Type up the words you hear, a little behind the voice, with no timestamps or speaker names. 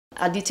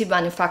additive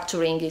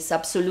manufacturing is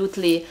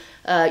absolutely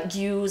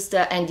used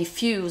and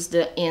diffused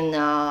in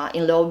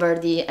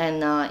Lombardy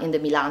and in the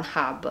Milan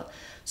hub.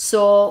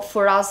 So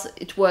for us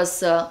it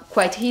was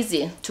quite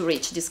easy to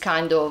reach this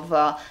kind of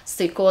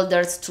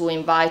stakeholders to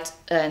invite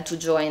and to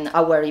join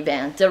our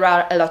event. There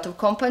are a lot of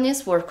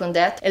companies work on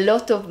that, a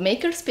lot of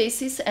maker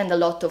spaces and a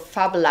lot of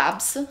fab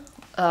labs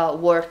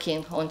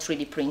working on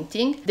 3D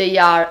printing. They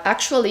are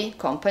actually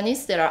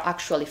companies, they are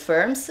actually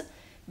firms,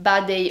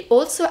 but they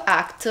also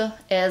act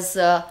as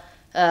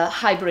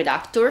hybrid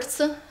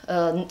actors,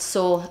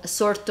 so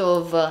sort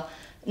of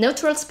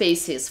neutral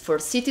spaces for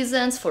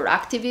citizens, for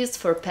activists,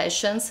 for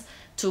patients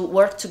to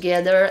work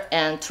together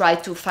and try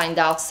to find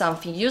out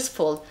something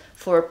useful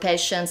for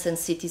patients and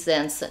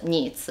citizens'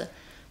 needs.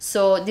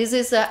 So this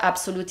is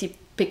absolutely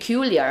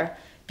peculiar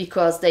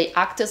because they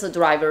act as a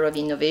driver of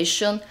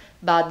innovation,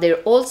 but they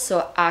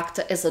also act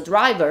as a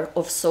driver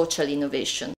of social innovation.